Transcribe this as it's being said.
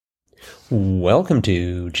Welcome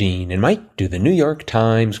to Gene and Mike do the New York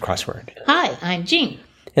Times crossword. Hi, I'm Jean.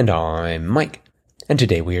 And I'm Mike. And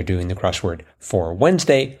today we are doing the crossword for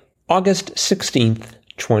Wednesday, August 16th,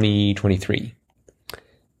 2023.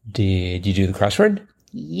 Did you do the crossword?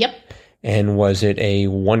 Yep. And was it a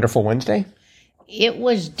wonderful Wednesday? It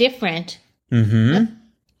was different. Mm-hmm.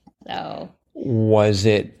 So. Was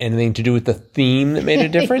it anything to do with the theme that made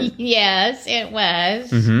it different? Yes, it was.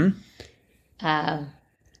 Mm-hmm.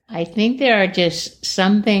 I think there are just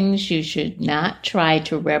some things you should not try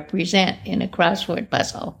to represent in a crossword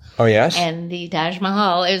puzzle. Oh, yes? And the Taj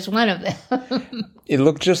Mahal is one of them. It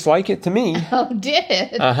looked just like it to me. Oh, did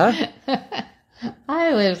it? Uh-huh.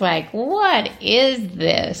 I was like, what is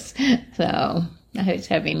this? So I was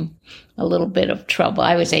having a little bit of trouble.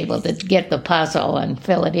 I was able to get the puzzle and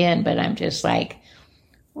fill it in, but I'm just like,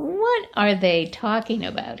 what are they talking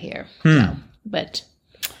about here? So, but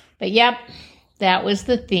yep, that was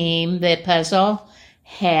the theme. The puzzle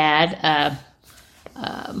had a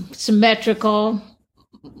symmetrical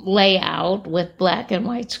layout with black and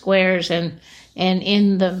white squares, and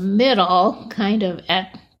in the middle, kind of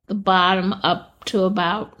at the bottom up to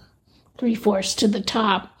about 3/4 to the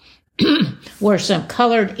top, were some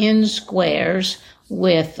colored in squares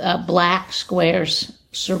with black squares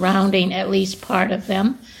surrounding at least part of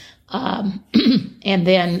them. And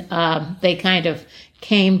then they kind of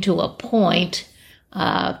came to a point,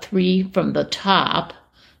 3 from the top,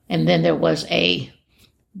 and then there was a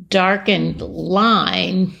darkened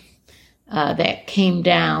line that came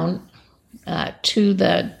down to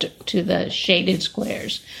the shaded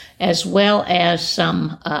squares, as well as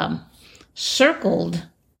some circled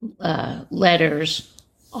letters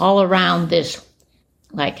all around this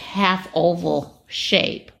like half oval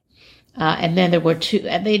shape. And then there were two,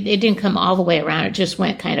 they didn't come all the way around, it just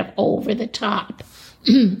went kind of over the top.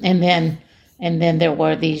 and then there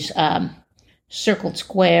were these circled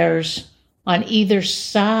squares on either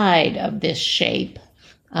side of this shape,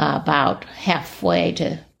 about halfway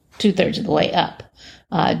to 2/3 of the way up,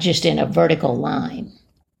 just in a vertical line.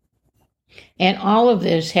 And all of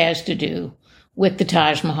this has to do with the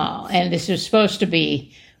Taj Mahal. And this is supposed to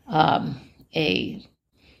be a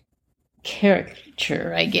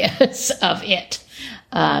caricature, I guess, of it.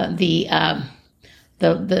 The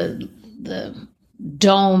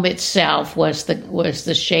dome itself was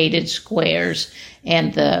the shaded squares,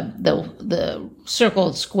 and the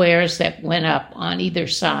circled squares that went up on either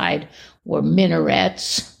side were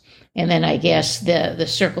minarets. And then I guess the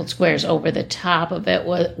circled squares over the top of it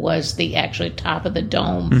was the actually top of the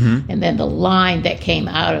dome. Mm-hmm. And then the line that came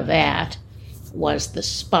out of that was the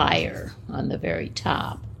spire on the very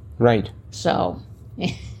top. Right. So,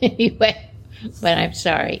 anyway, but I'm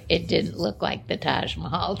sorry, it didn't look like the Taj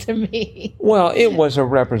Mahal to me. Well, it was a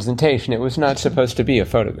representation. It was not supposed to be a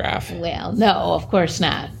photograph. Well, no, of course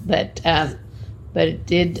not. But it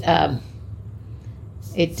did. The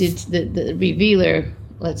revealer.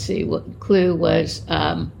 Let's see, what clue was,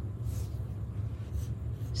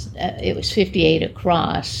 it was 58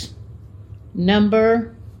 across,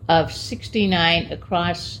 number of 69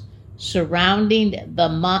 across surrounding the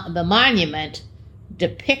monument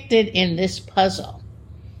depicted in this puzzle.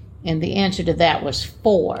 And the answer to that was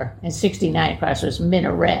 4, and 69 across was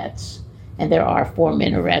minarets. And there are 4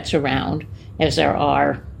 minarets around, as there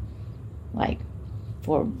are, like,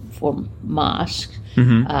 for mosques.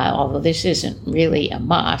 Mm-hmm. Although this isn't really a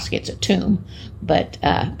mosque, it's a tomb, but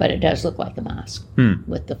it does look like a mosque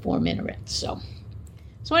with the 4 minarets. So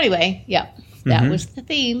anyway, yeah, that was the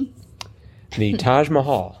theme. The Taj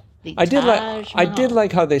Mahal. I did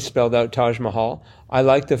like how they spelled out Taj Mahal. I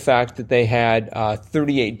like the fact that they had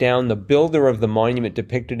 38 down. The builder of the monument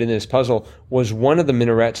depicted in this puzzle was one of the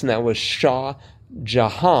minarets, and that was Shah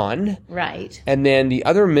Jahan. Right. And then the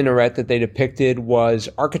other minaret that they depicted was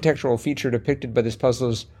architectural feature depicted by this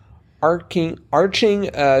puzzle's arching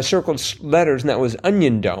circled letters, and that was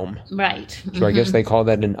onion dome. Right. So I guess they call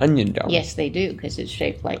that an onion dome. Yes, they do, because it's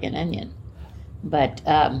shaped like an onion. But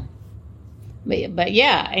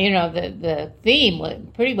yeah, the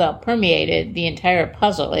theme pretty well permeated the entire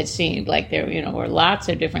puzzle. It seemed like there, were lots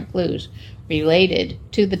of different clues related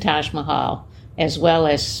to the Taj Mahal, as well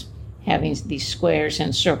as having these squares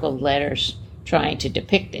and circled letters trying to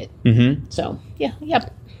depict it. Mm-hmm. So, yeah,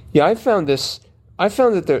 yep. Yeah, I found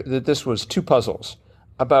that this was 2 puzzles.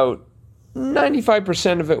 About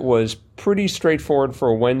 95% of it was pretty straightforward for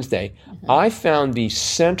a Wednesday. Uh-huh. I found the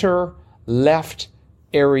center left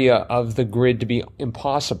area of the grid to be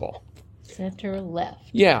impossible. Center left.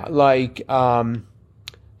 Yeah, like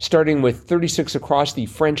starting with 36 across, the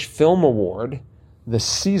French Film Award, the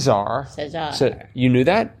César. César. You knew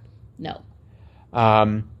that? No.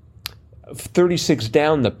 36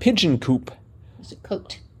 down, the pigeon coop It's a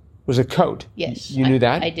COTE. was a COTE. Yes. You knew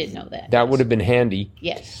that? I did know that. That would have been handy.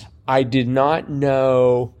 Yes. I did not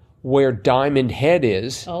know where Diamond Head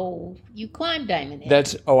is. Oh, you climbed Diamond Head.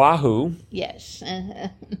 That's Oahu. Yes.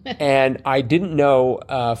 And I didn't know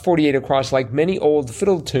 48 across, like many old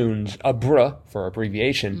fiddle tunes, ABRA for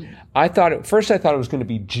abbreviation. At first I thought it was going to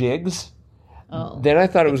be jigs. Oh. Then I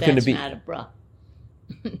thought it was going to be... That's not a bra.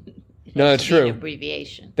 No, that's true. An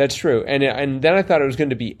abbreviation. That's true. And then I thought it was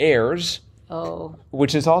going to be airs. Oh.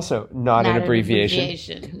 Which is also not an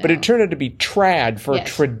abbreviation. No. But it turned out to be trad for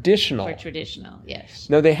Yes. traditional. For traditional, yes.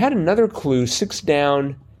 Now, they had another clue, 6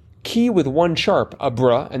 down, key with 1 sharp,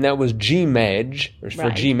 ABRA, and that was G maj, or for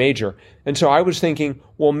Right. G major. And so I was thinking,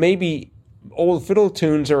 well, maybe old fiddle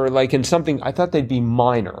tunes are like in something, I thought they'd be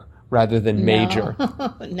minor rather than major.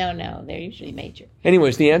 No, they're usually major.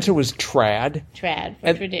 Anyways, the answer was trad. Trad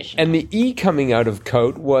for traditional. And the E coming out of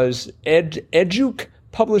COTE was Educ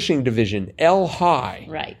Publishing Division, L high.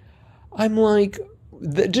 Right. I'm like,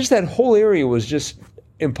 just that whole area was just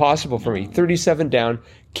impossible for me. 37 down,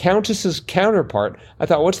 countess's counterpart. I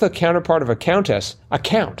thought, what's the counterpart of a countess? A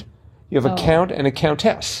count. You have a count and a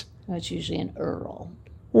countess. That's usually an earl.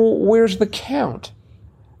 Well, where's the count?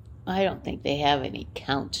 I don't think they have any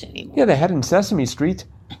counts anymore. Yeah, they had in Sesame Street.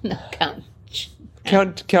 No, count.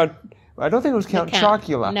 Count. I don't think it was Count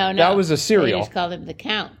Chocula. No. That was a They cereal. just called him the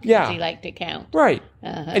Count. Yeah. Because he liked to count. Right.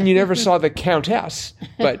 And you never saw the Countess,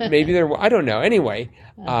 but maybe there were, I don't know. Anyway,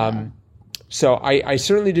 so I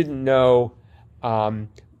certainly didn't know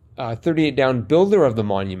 38 down, builder of the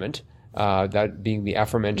monument, that being the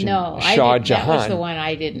aforementioned Shah Jahan. That was the one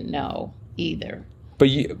I didn't know either.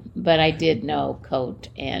 But I did know COTE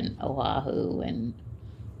and Oahu, and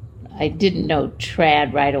I didn't know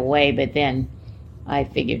trad right away, but then I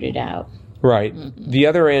figured it out. Right. The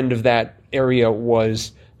other end of that area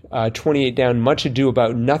was 28 down, Much Ado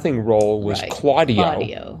About Nothing roll was Right. Claudio.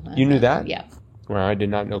 Claudio. You knew that? Yeah. Well, I did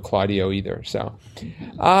not know Claudio either. So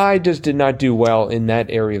I just did not do well in that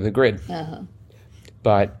area of the grid.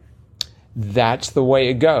 But that's the way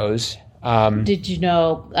it goes. Did you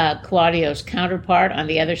know Claudio's counterpart on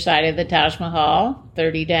the other side of the Taj Mahal,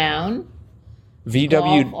 30 down,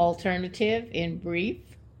 VW. golf alternative in brief?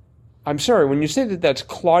 I'm sorry, when you say that that's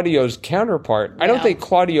Claudio's counterpart, I don't Well- think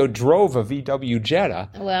Claudio drove a VW Jetta.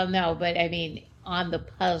 Well, no, but I mean, on the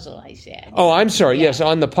puzzle, I said. Oh, I'm sorry. Yes,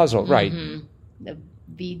 on the puzzle. Right. The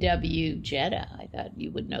VW Jetta. I thought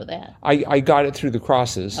you would know that. I got it through the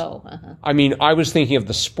crosses. Oh, I mean, I was thinking of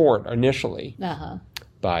the Sport initially.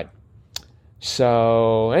 But,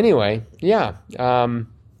 so, anyway, yeah.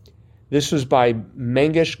 This was by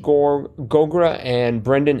Mangesh Gogra and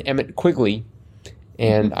Brendan Emmett Quigley.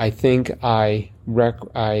 And I think I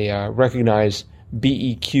recognize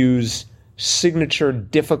BEQ's signature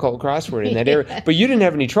difficult crossword in that area. But you didn't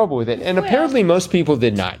have any trouble with it. And apparently most people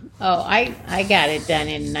did not. Oh, I got it done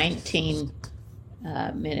in 19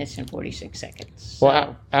 minutes and 46 seconds. So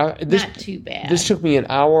Well, not too bad. This took me an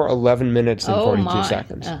hour, 11 minutes, and 42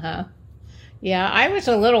 seconds. Yeah, I was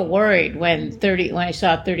a little worried when I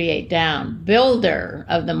saw 38 down, builder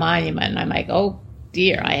of the monument. I'm like, oh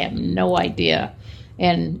dear, I have no idea.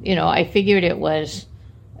 And, I figured it was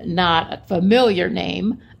not a familiar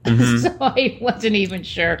name, so I wasn't even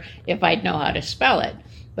sure if I'd know how to spell it.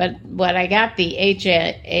 But I got the H,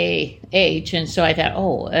 and so I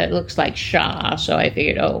thought, it looks like Shah. So I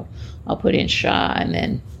figured, I'll put in Shah. And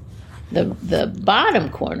then the bottom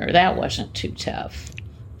corner, that wasn't too tough.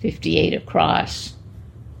 58 across.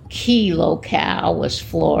 Key locale was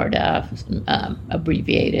Florida,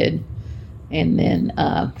 abbreviated. And then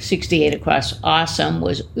 68 across awesome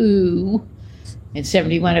was ooh. And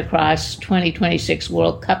 71 across 2026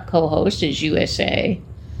 World Cup co-host is USA.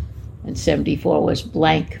 And 74 was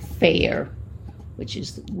blank fair, which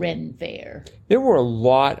is the Ren Fair. There were a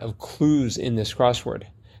lot of clues in this crossword.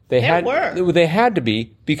 They had to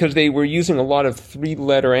be, because they were using a lot of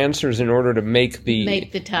 3-letter answers in order to make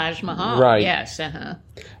the Taj Mahal. Right. Yes.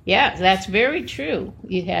 Yeah, that's very true.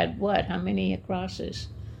 You had how many acrosses?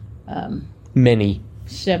 Many.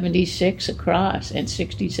 76 across and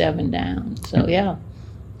 67 down. So yeah,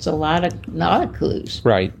 it's a lot of clues.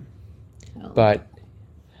 Right. But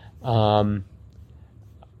I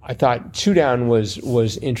thought 2 down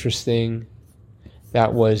was interesting.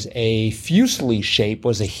 That was a fusilier shape,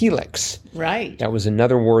 was a helix. Right. That was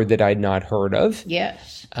another word that I'd not heard of.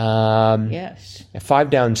 Yes. Yes. 5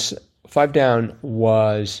 down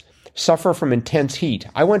was suffer from intense heat.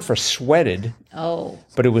 I went for sweated. Oh.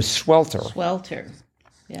 But it was swelter. Swelter.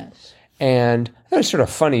 Yes. And that was sort of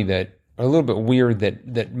funny that a little bit weird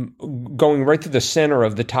that going right through the center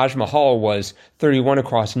of the Taj Mahal was 31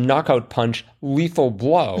 across, knockout punch, lethal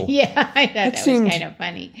blow. Yeah, I thought that was kind of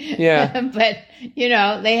funny. Yeah. But,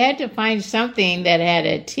 they had to find something that had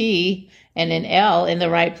a T and an L in the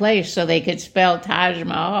right place so they could spell Taj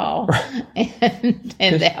Mahal.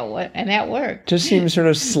 and that worked. Just seems sort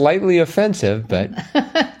of slightly offensive, but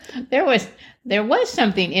there was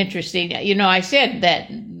something interesting. I said that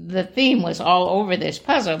the theme was all over this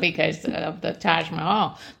puzzle because of the Taj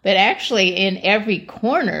Mahal. But actually, in every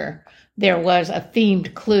corner, there was a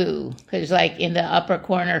themed clue. Because, like, in the upper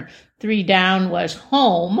corner, 3 down was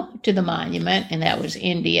home to the monument, and that was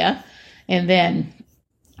India. And then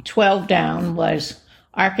 12 down was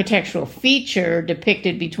architectural feature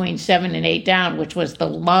depicted between 7 and 8 down, which was the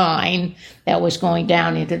line that was going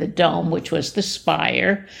down into the dome, which was the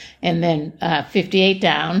spire. And then 58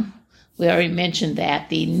 down, we already mentioned that,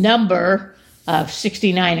 the number of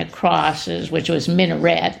 69 across, which was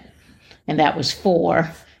minaret, and that was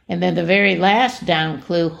 4. And then the very last down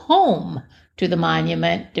clue, home to the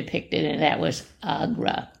monument depicted, and that was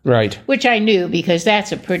Agra. Right. Which I knew because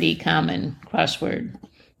that's a pretty common crossword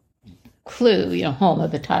clue, home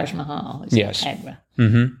of the Taj Mahal. Yes. Agra.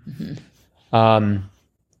 Mm-hmm.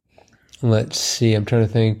 Let's see. I'm trying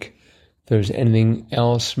to think if there's anything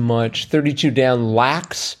else much. 32 down,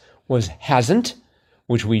 lax was hasn't,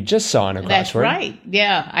 which we just saw in a crossword. That's right.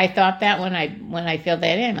 Yeah, I thought that when I filled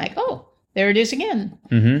that in, like, oh, there it is again.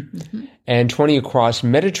 Mm-hmm. Mm-hmm. And 20 across,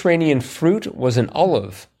 Mediterranean fruit was an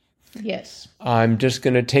olive. Yes. I'm just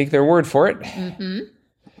going to take their word for it. Mm-hmm.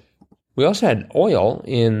 We also had oil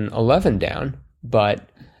in 11 down, but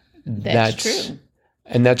that's true.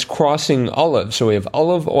 And that's crossing olive. So we have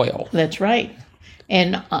olive oil. That's right.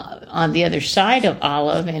 And on the other side of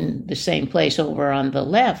olive, in the same place over on the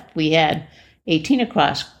left, we had 18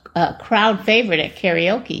 across, crowd favorite at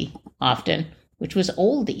karaoke often, which was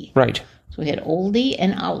oldie. Right. So we had oldie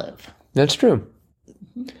and olive. That's true.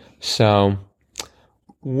 So,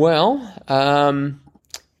 well,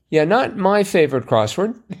 yeah, not my favorite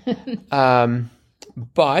crossword,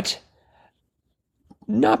 but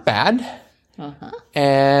not bad. Uh-huh.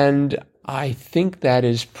 And I think that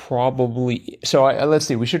is probably, so let's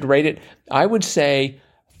see, we should rate it. I would say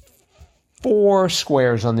 4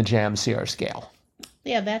 squares on the JAM CR scale.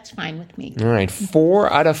 Yeah, that's fine with me. All right,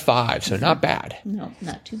 4 out of 5, so not bad. No,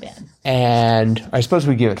 not too bad. And I suppose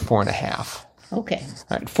we give it 4.5. Okay.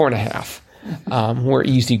 All right, 4.5. We're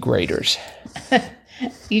easy graders.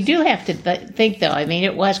 You do have to think, though, I mean,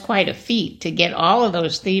 it was quite a feat to get all of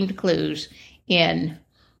those themed clues into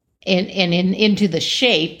the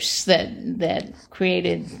shapes that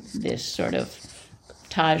created this sort of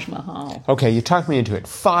Taj Mahal. Okay, you talked me into it.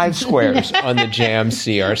 5 squares on the JAM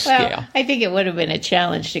CR scale. Well, I think it would have been a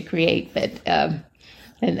challenge to create, but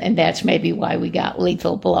and that's maybe why we got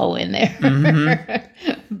lethal blow in there.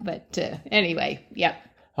 Mm-hmm. But anyway, yep.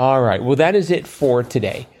 All right. Well, that is it for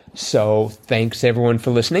today. So thanks everyone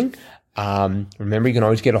for listening. Remember, you can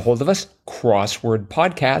always get a hold of us,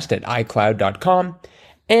 crosswordpodcast@icloud.com.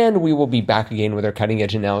 And we will be back again with our cutting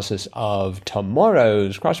edge analysis of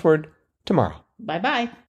tomorrow's crossword tomorrow. Bye-bye.